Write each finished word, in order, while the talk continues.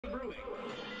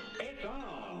brewing. It's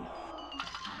on.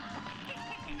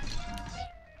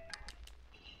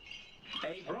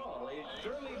 A brawl is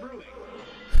surely brewing.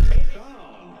 It's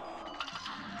on.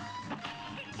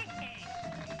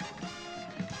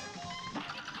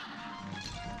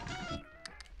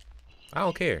 I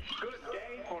don't care.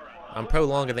 I'm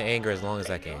prolonging the anger as long as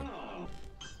I can.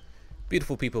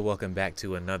 Beautiful people, welcome back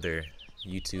to another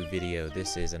YouTube video.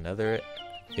 This is another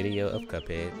video of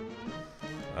Cuphead.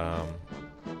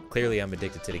 Clearly I'm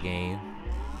addicted to the game,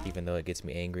 even though it gets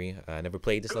me angry. I never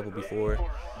played this level before.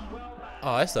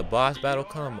 Oh, it's a boss battle?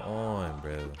 Come on,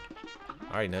 bro.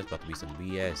 I already know it's about to be some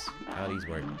BS. How these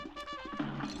work?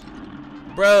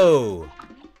 Bro!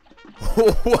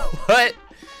 What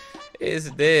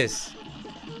is this?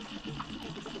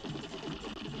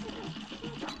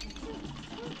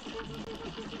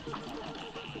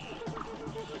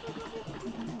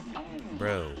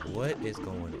 Bro, what is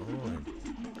going on?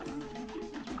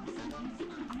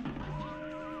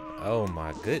 Oh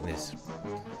my goodness.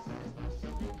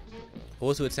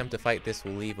 Those who attempt to fight this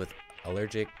will leave with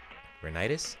allergic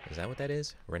rhinitis? Is that what that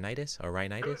is? Rhinitis or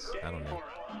rhinitis? I don't know.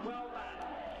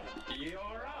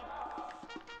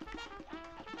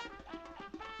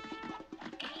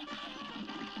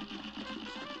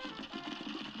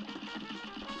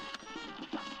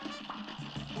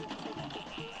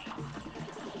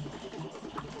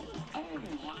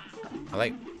 I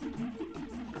like...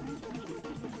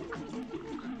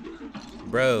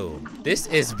 Bro, this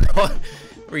is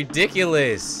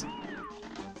ridiculous.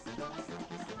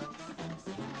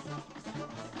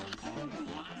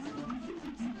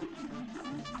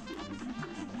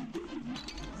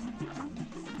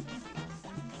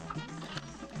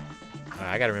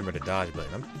 I gotta remember the dodge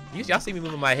button. Y'all see me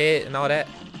moving my head and all that?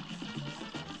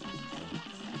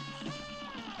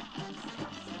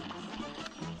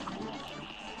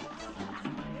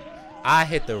 I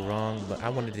hit the wrong, but I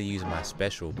wanted to use my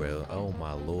special, bro. Oh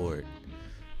my lord.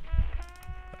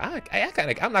 I'm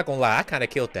not gonna lie, I kind of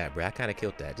killed that, bro. I kind of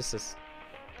killed that. Just a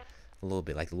little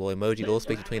bit, like the little emoji, the little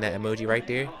space between that emoji right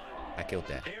there. I killed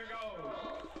that.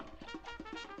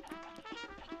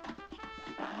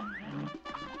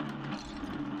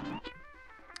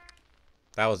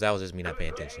 That was just me not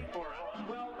paying attention.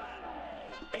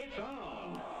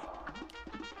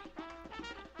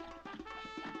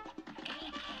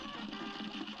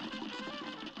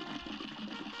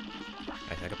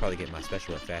 I could probably get my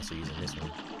special up faster using this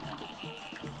one.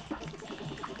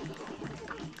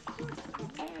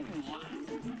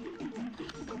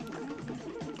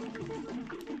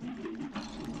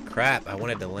 Crap, I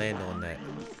wanted to land on that.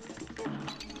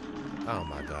 Oh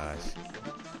my gosh.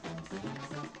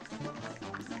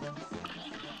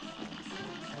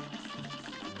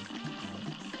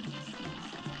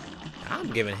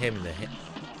 I'm giving him the hit.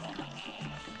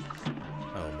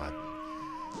 Oh my.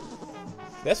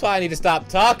 That's why I need to stop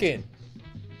talking.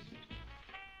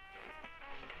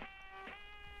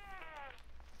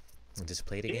 And just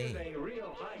play the game.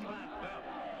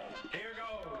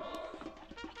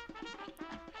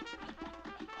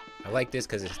 I like this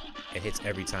because it hits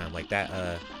every time. Like that,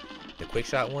 the quick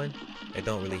shot one, it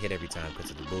don't really hit every time because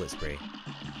of the bullet spray.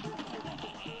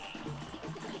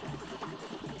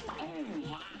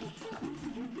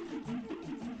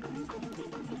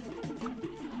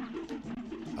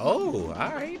 Oh,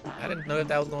 alright. I didn't know if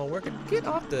that was going to work. Get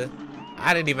off the...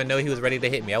 I didn't even know he was ready to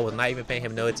hit me. I was not even paying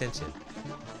him no attention.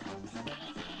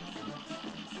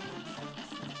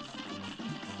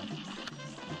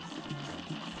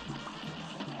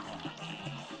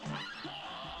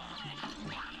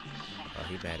 Oh,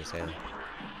 he bad as hell.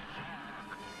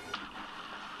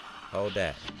 Hold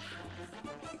that.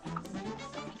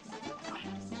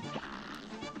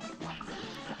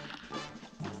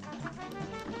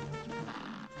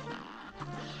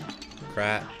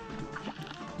 Crap.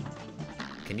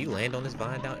 Can you land on this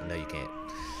vine down? No, you can't.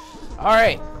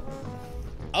 Alright.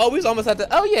 Oh, we was almost at the...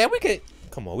 Oh, yeah, we could...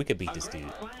 Come on, we could beat this dude.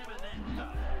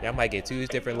 Y'all might get 2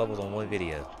 different levels on one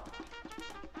video.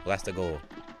 Well, that's the goal.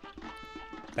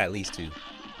 At least 2.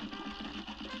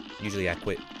 Usually I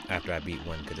quit after I beat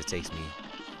one because it takes me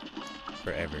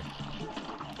forever.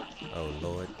 Oh,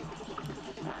 Lord.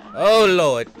 Oh,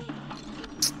 Lord.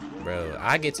 Bro,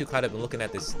 I get too caught up in looking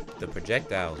at the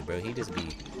projectiles, bro. He just be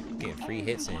getting free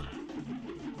hits in.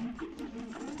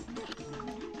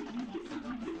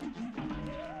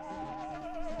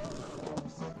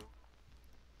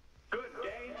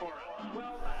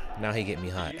 Now he get me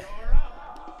hot.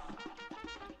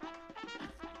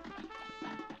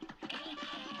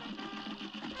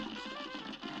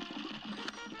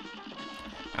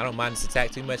 I don't mind this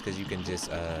attack too much because you can just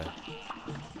a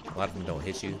lot of them don't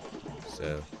hit you,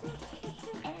 so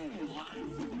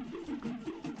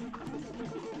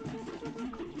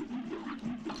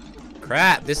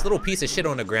Crap, this little piece of shit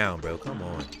on the ground, bro. Come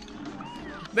on.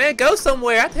 Man, go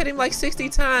somewhere. I've hit him like 60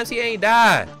 times. He ain't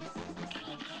died.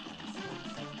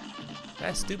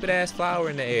 That stupid ass flower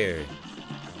in the air.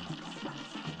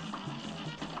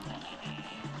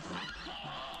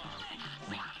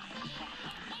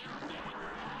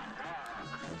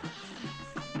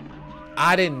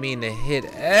 I didn't mean to hit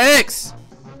X.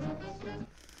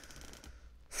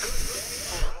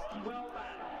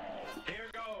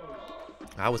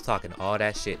 I was talking all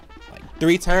that shit like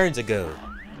 3 turns ago.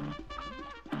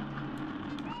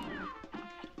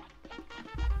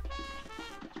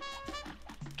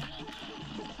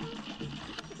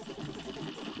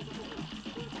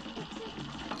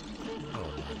 Oh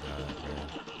my god,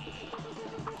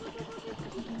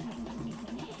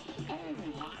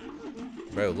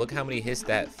 bro. Bro, look how many hits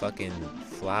that fucking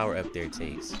flower up there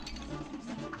takes.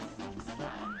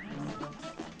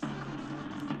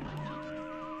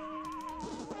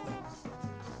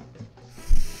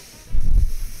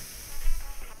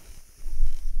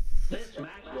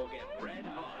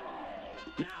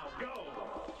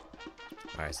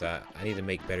 Alright, so I need to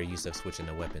make better use of switching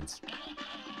the weapons.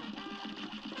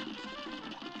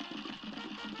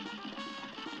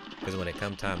 Because when it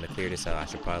comes time to clear this out, I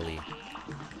should probably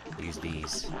use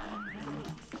these.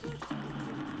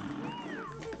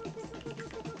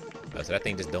 Oh, so that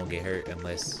thing just don't get hurt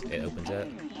unless it opens up.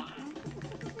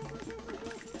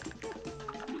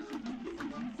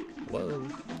 Whoa.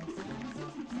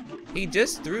 He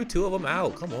just threw 2 of them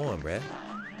out. Come on, bruh.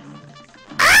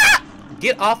 Ah!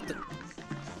 Get off the...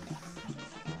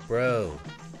 Bro.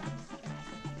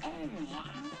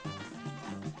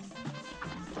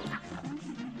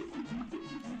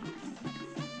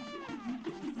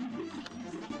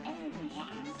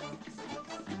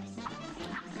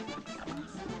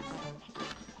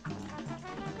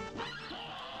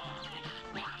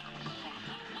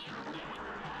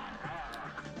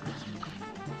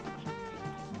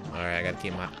 Alright, I gotta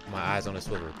keep my eyes on the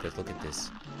swivel, because look at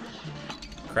this.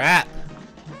 Crap!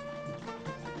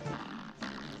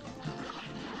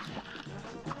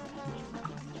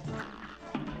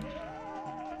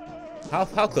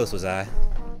 How close was I?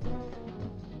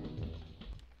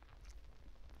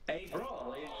 A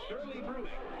brawl is surely brewing.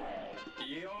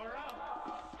 You're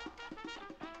up.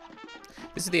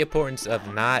 This is the importance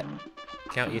of not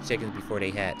count your chickens before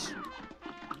they hatch.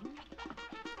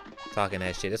 Talking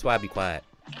that shit. That's why I be quiet.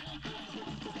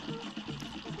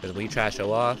 Because when you try to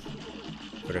show off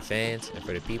for the fans and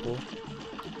for the people,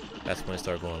 that's when it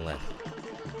starts going left.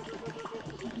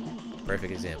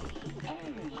 Perfect example.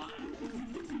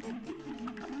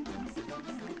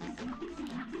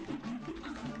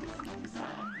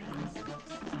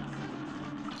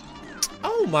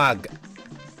 Oh my god.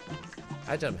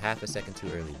 I jumped half a second too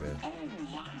early, bro.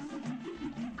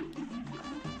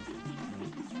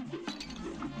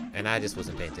 And I just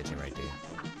wasn't paying attention right there.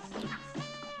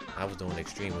 I was doing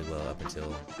extremely well up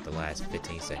until the last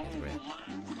 15 seconds, bro.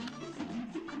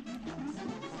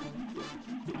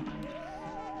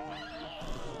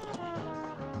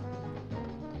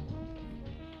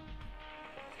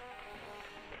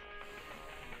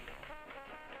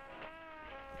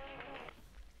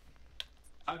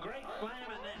 A great slam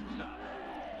and then some.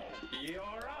 You're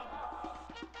up.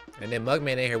 And then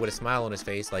Mugman in here with a smile on his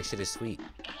face like shit is sweet.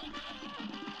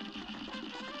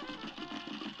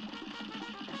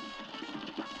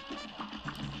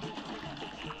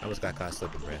 I almost got caught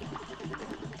slipping, bro.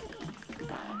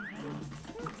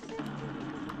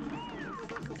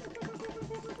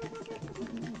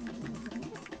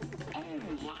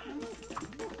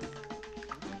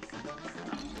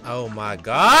 Oh my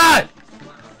god!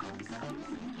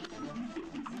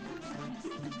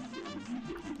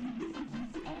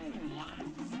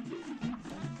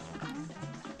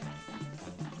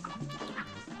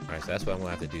 Alright, so that's what I'm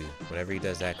gonna have to do. Whenever he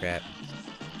does that crap,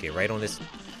 get right on this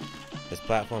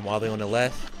platform all the way on the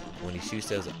left. When he shoots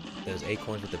those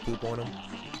acorns with the poop on them.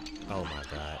 Oh my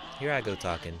god. Here I go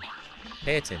talking.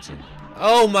 Pay attention.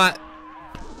 Oh my...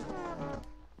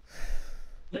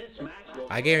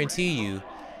 I guarantee you,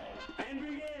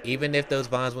 even if those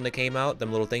vines when they came out,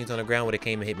 them little things on the ground would have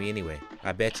came and hit me anyway.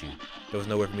 I bet you. There was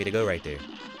nowhere for me to go right there.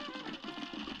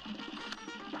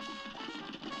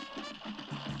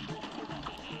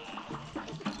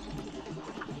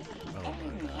 Oh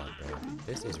my god, bro.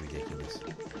 This is ridiculous.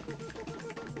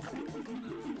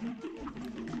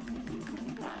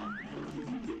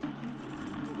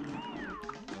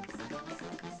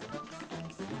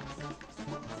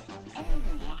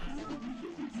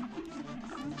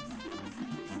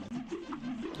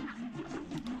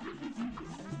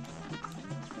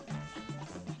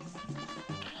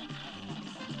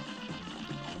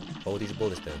 Hold these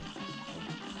bullets though.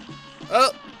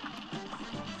 Oh!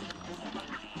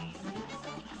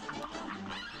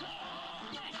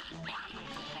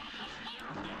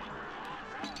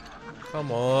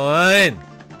 Come on!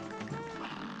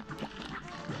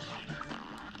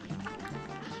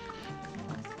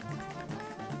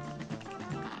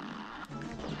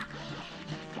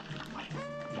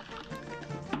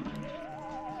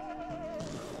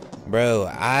 Bro,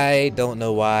 I don't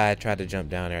know why I tried to jump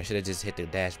down there. I should have just hit the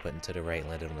dash button to the right and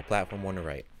landed on the platform on the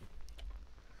right.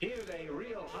 Here's a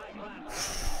real high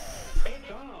class.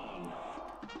 It's on.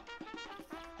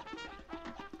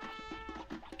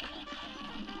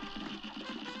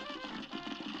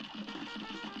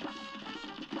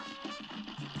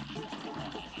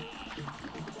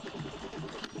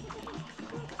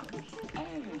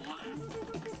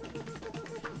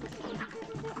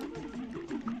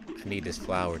 I need this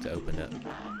flower to open up.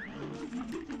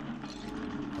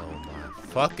 Oh my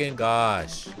fucking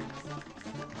gosh.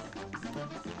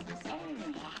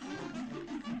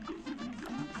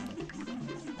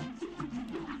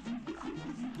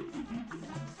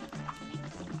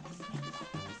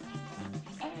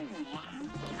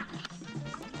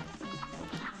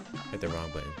 Hit the wrong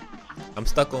button. I'm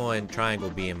stuck on triangle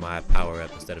being my power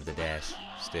up instead of the dash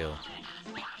still.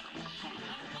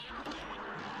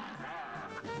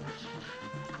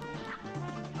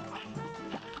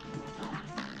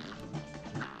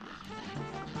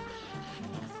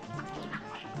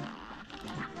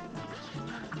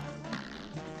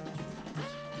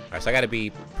 Alright, so I gotta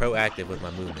be proactive with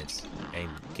my movements and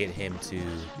get him to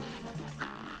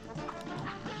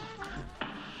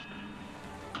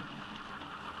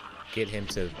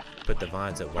put the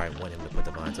vines up where I want him to put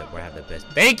the vines up, where I have the best.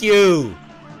 Thank you!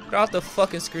 Get off the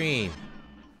fucking screen.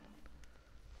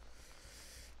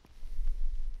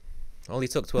 Only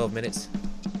took 12 minutes.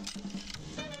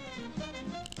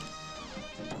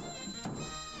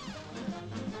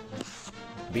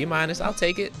 B minus, I'll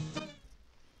take it.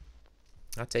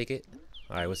 I'll take it.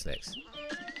 Alright, what's next?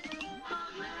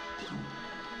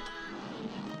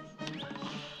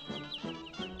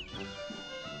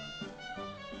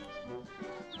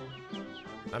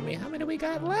 I mean, how many we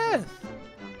got left?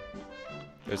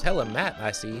 There's hella map,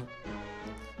 I see.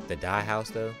 The dye house,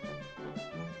 though.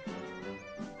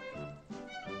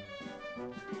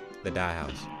 The dye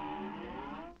house.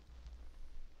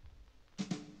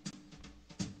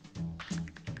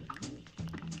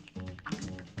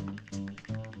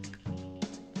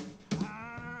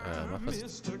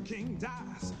 Mr. King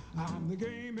Dice, I'm the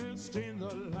gamest in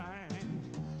the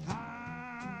land.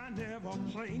 I never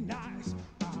play nice,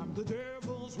 I'm the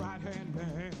devil's right-hand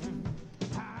man.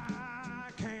 I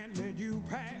can't let you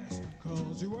pass,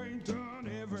 cause you ain't done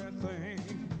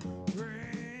everything.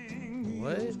 Bring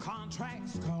what?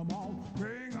 Contracts, come on,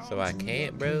 bring so I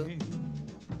can't, bro?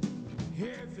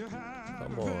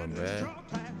 Come on, bro.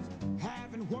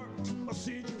 Haven't worked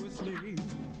assiduously.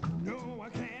 No, I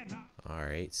can't.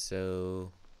 Alright,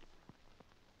 so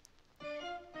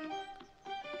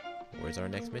where's our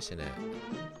next mission at?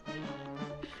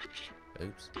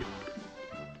 Oops.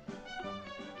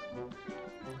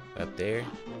 Up there.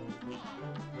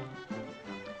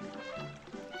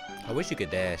 I wish you could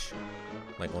dash,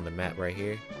 like on the map right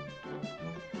here.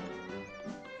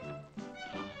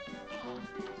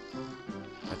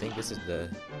 I think this is the...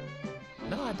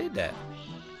 No, I did that.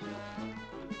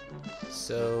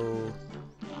 So...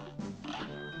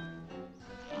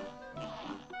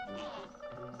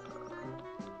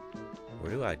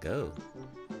 where do I go?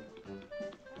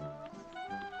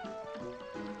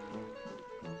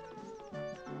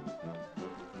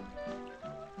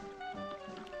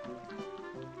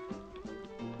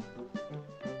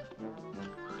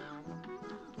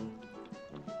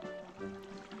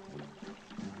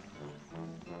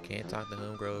 Can't talk to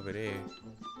Homegirl over there.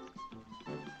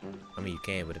 I mean, you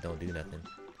can, but it don't do nothing.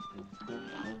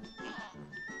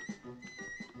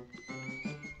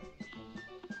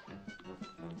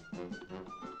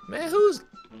 Man, who's...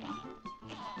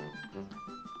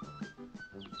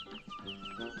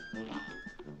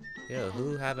 Yo,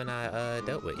 who haven't I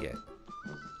dealt with yet?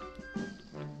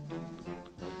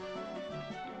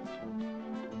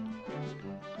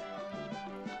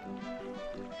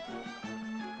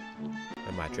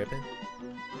 Am I tripping?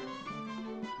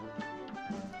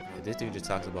 This dude just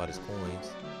talks about his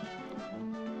coins.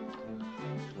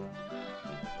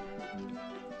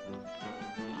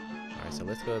 Alright, so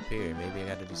let's go up here. Maybe I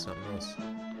gotta do something else.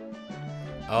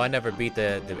 Oh, I never beat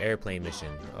the airplane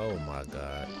mission. Oh my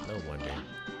god. No wonder.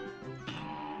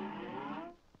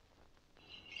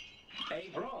 A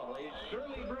brawl is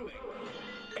surely brewing.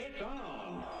 It's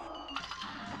on.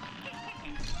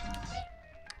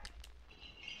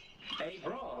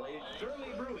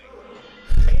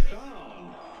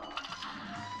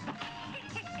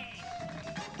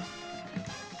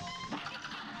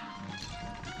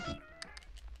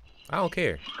 I don't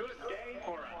care. Good day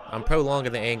for a I'm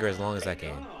prolonging the anger as long as I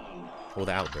can. Well,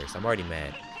 the outburst. I'm already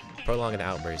mad. Prolonging the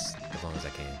outburst as long as I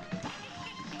can.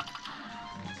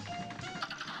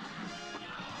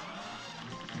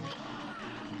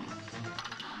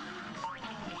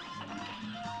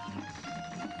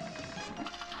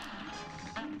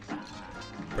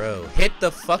 Bro, hit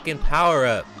the fucking power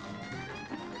up.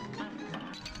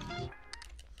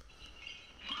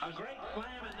 a great slam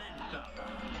and then some.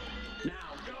 Now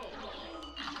go.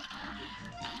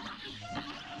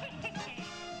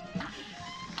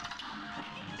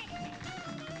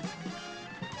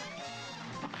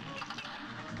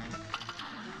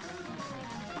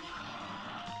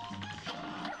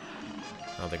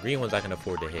 Oh, the green ones I can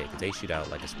afford to hit because they shoot out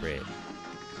like a spread.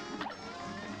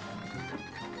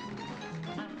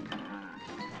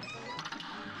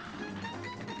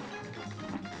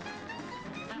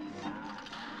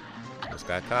 Just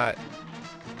got caught.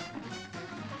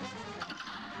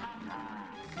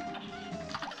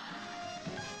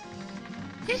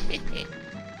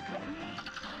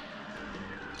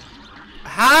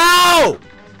 How?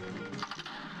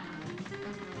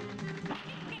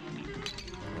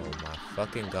 Oh my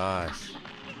fucking gosh.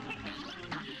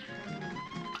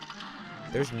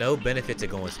 There's no benefit to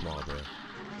going small, bro.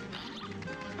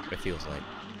 It feels like.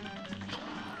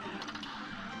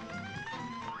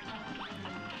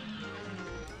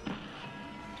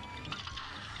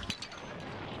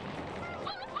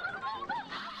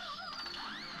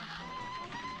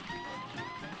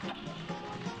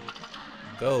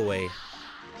 Go away.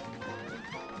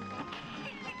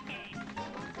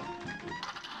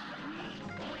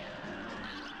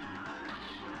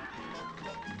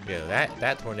 Yo,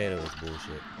 that tornado is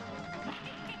bullshit.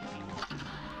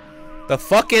 The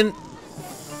fucking...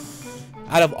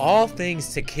 Out of all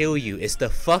things to kill you, it's the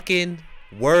fucking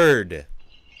word.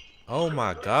 Oh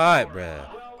my god, bruh.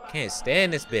 Can't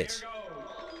stand this bitch.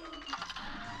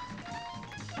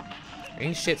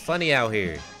 Ain't shit funny out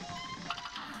here.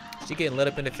 She getting lit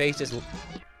up in the face just... A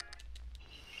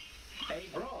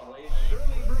brawl is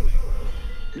surely brewing.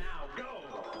 Now go.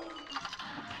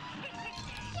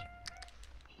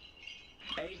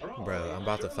 A brawl Bro, I'm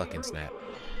about to is fucking surely snap.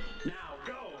 brewing. Now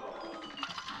go.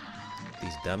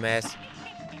 These dumbass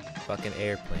fucking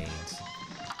airplanes.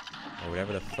 Or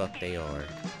whatever the fuck they are.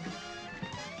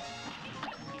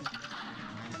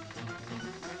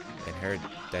 And her,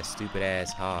 that stupid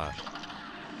ass hawk.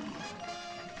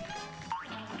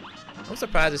 I'm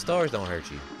surprised the stars don't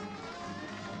hurt you.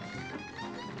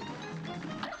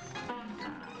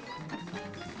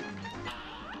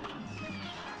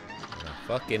 I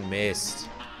fucking missed.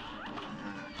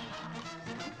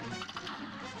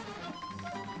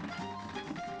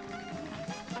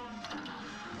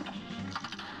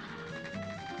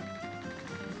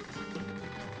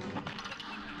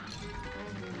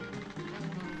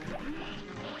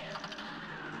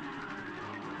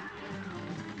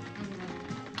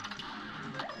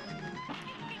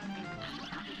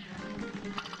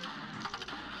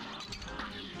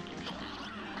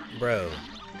 Bro.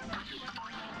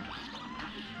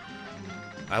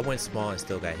 I went small and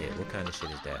still got hit. What kind of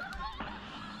shit is that?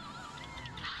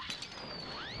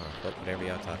 Oh, fuck whatever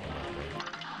y'all talking about, bro.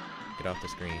 Get off the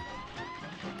screen.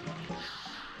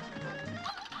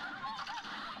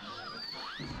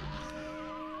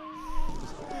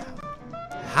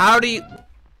 How do you...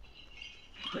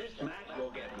 This match will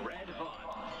get red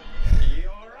hot.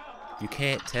 You're up. You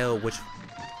can't tell which...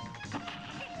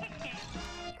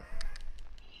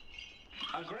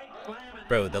 A great slam and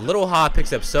Bro, the little ha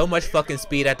picks up so much fucking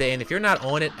speed at the end. If you're not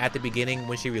on it at the beginning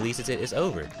when she releases it, it's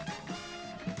over.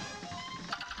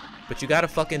 But you gotta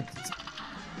fucking...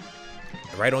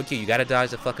 Right on cue, you gotta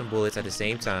dodge the fucking bullets at the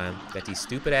same time that these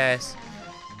stupid ass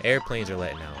airplanes are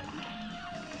letting out.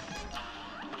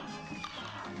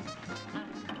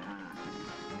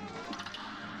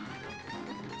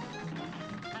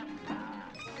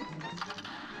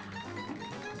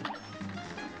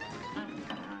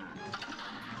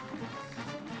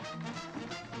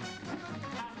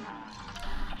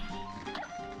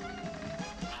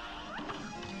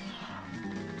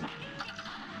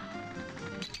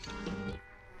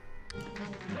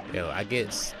 Yo, I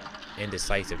get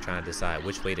indecisive trying to decide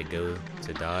which way to go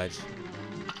to dodge,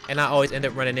 and I always end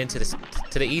up running into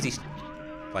the easy,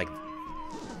 like,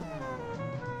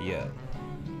 yeah.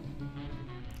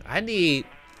 I need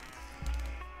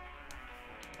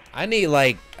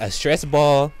like a stress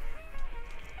ball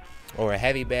or a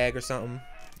heavy bag or something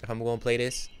if I'm gonna play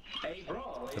this, a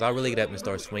brawl is cause I'll really get up and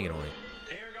start swinging on it.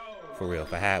 here goes. For real,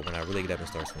 if I had one, I really get up and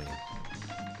start swinging.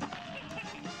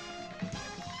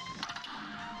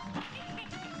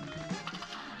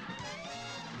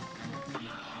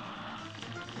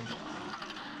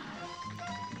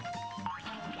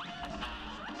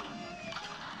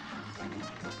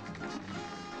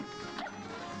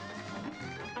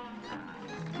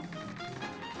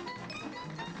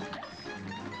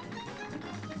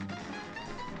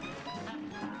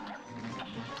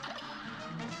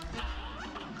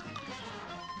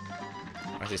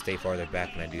 just stay farther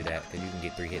back when I do that, because you can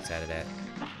get 3 hits out of that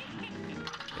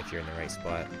if you're in the right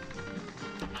spot.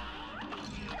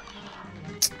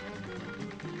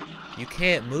 You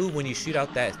can't move when you shoot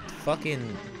out that fucking...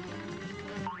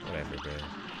 Whatever, bro.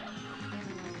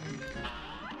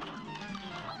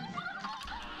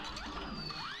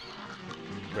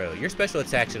 Bro, your special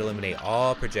attack should eliminate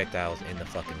all projectiles in the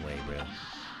fucking way, bro.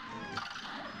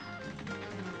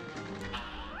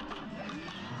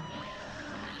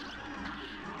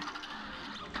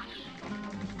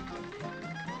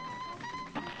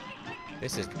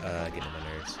 This is getting on my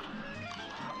nerves.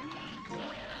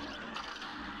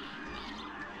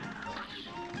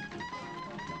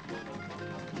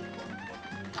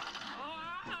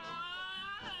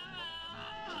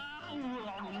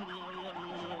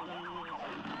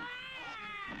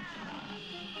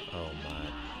 Oh my.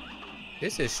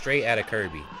 This is straight out of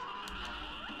Kirby.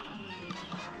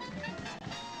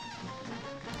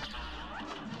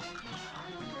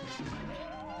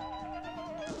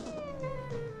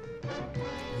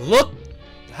 Look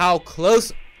how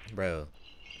close, bro.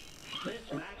 This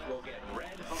match will get red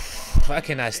hot. I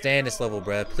cannot stand this level,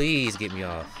 bro. Please get me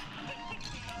off.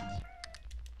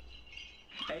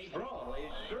 A brawl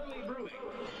is surely brewing.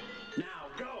 Now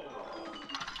go.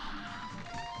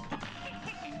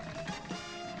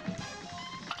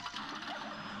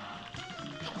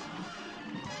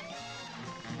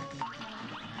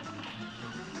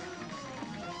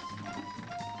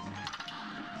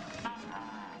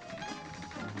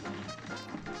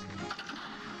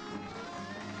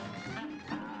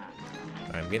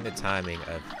 I'm getting the timing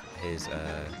of his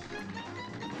a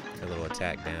little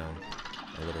attack down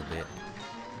a little bit.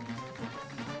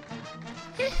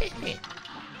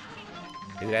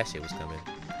 Dude, that shit was coming.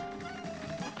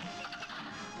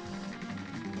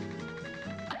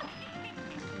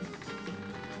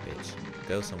 Bitch,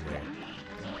 go somewhere.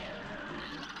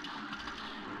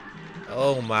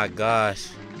 Oh my gosh.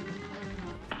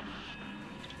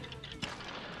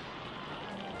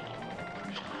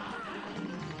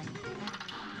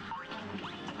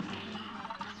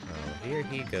 Oh, here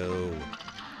he go.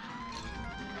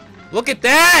 Look at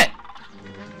that!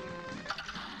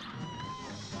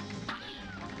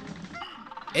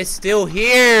 It's still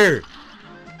here!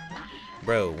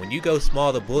 Bro, when you go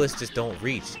small, the bullets just don't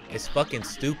reach. It's fucking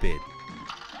stupid.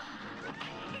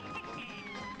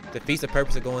 Defeats the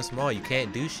purpose of going small. You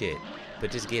can't do shit,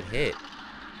 but just get hit.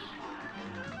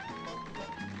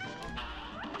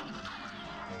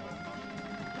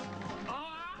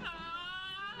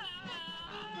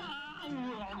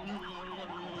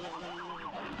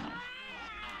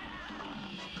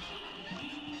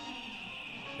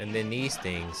 And then these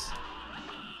things.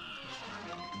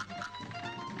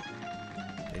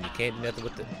 And you can't do nothing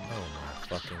with the... Oh my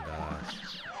fucking gosh.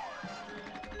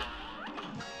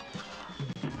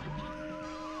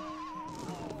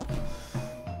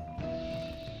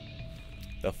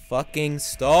 The fucking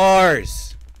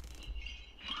stars!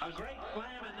 A great slam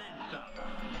and then some.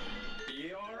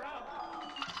 You're up.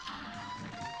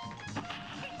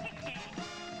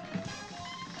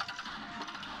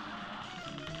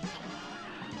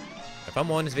 If I'm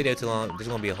on this video too long, there's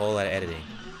gonna be a whole lot of editing.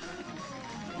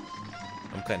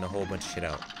 I'm cutting a whole bunch of shit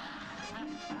out.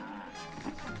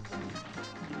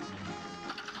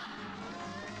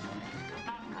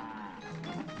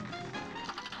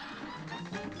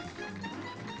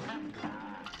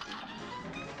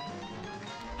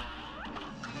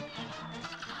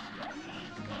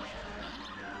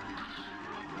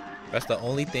 That's the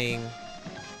only thing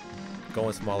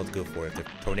going small is good for. If the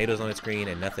tornadoes on the screen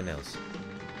and nothing else.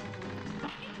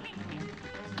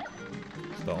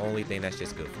 It's the only thing that's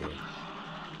just good for it.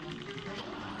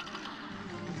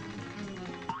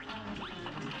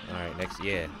 Alright, next,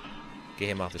 yeah. Get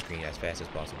him off the screen as fast as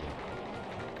possible.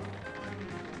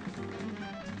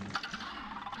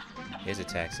 His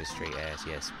attacks is straight ass.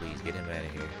 Yes, please, get him out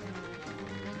of here.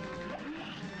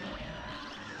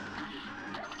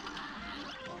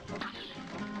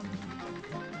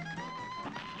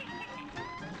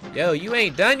 Yo, you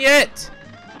ain't done yet!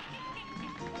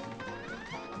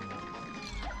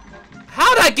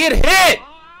 How'd I get hit?!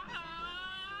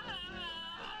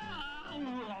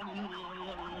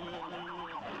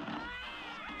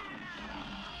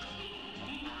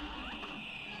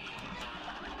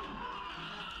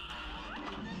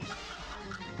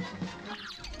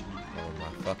 Oh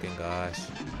my fucking gosh.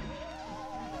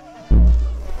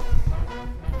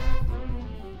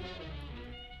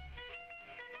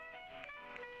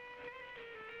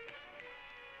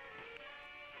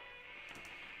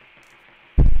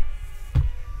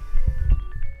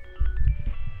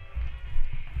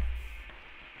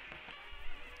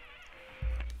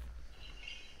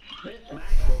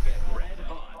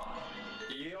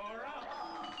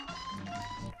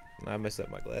 I messed up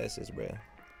my glasses, bro.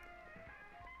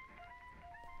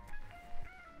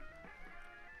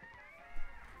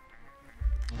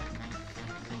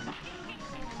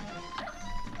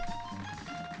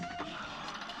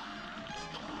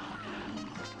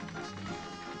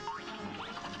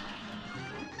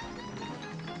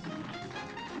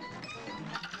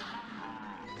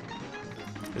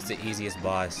 It's the easiest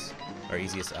boss, or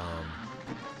easiest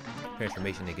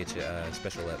transformation to get you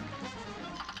special up.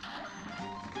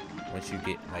 Once you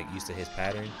get like used to his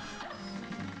pattern,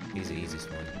 he's the easiest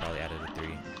one, probably out of the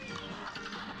three.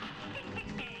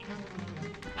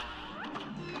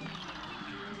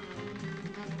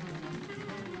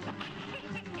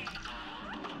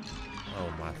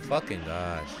 Oh my fucking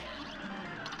gosh.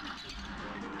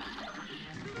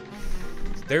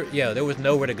 There was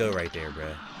nowhere to go right there,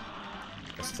 bruh.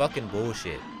 That's fucking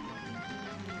bullshit.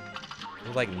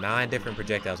 There's like 9 different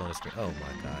projectiles on the screen. Oh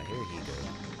my god, here he goes.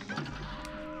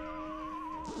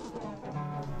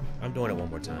 I'm doing it one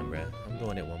more time, bruh. I'm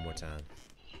doing it one more time.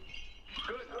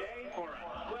 Good day for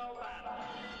a well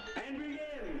battle. And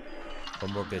begin.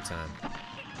 One more good time.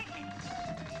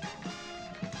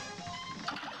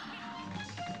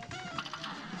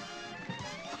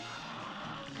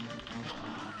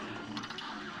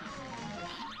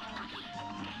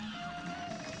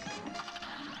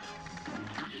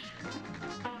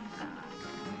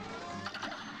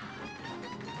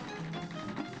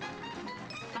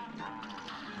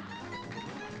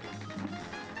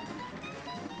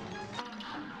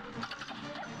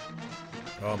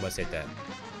 Oh, I almost hit that.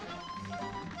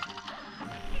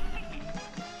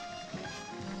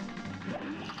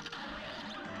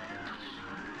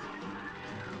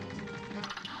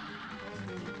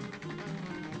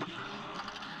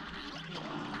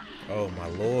 Oh my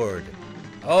lord.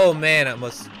 Oh man, I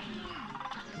must.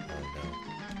 Oh no.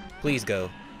 Please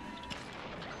go.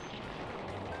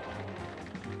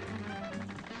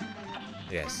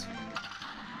 Yes.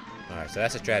 Alright, so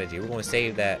that's a strategy. We're going to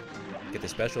save that. Get the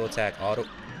special attack all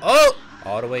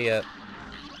the way up.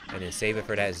 And then save it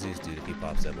for that Zeus dude if he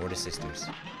pops up. Or the sisters.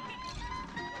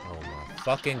 Oh my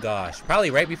fucking gosh. Probably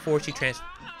right before she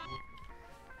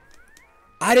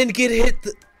I didn't get hit.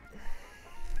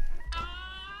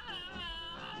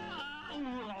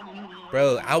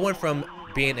 Bro, I went from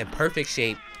being in perfect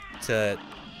shape to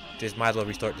just might as well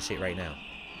restart the shit right now.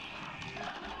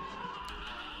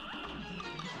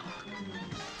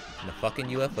 And the fucking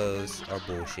UFOs are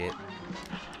bullshit.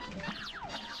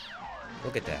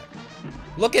 Look at that.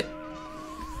 Look at...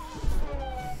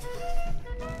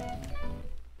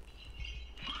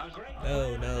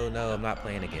 No, no, no, I'm not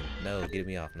playing again. No, get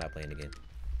me off. I'm not playing again.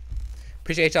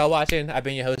 Appreciate y'all watching. I've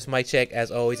been your host, Mike Check.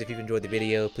 As always, if you've enjoyed the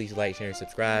video, please like, share, and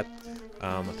subscribe.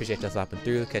 Appreciate y'all stopping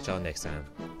through. Catch y'all next time.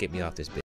 Get me off this bitch.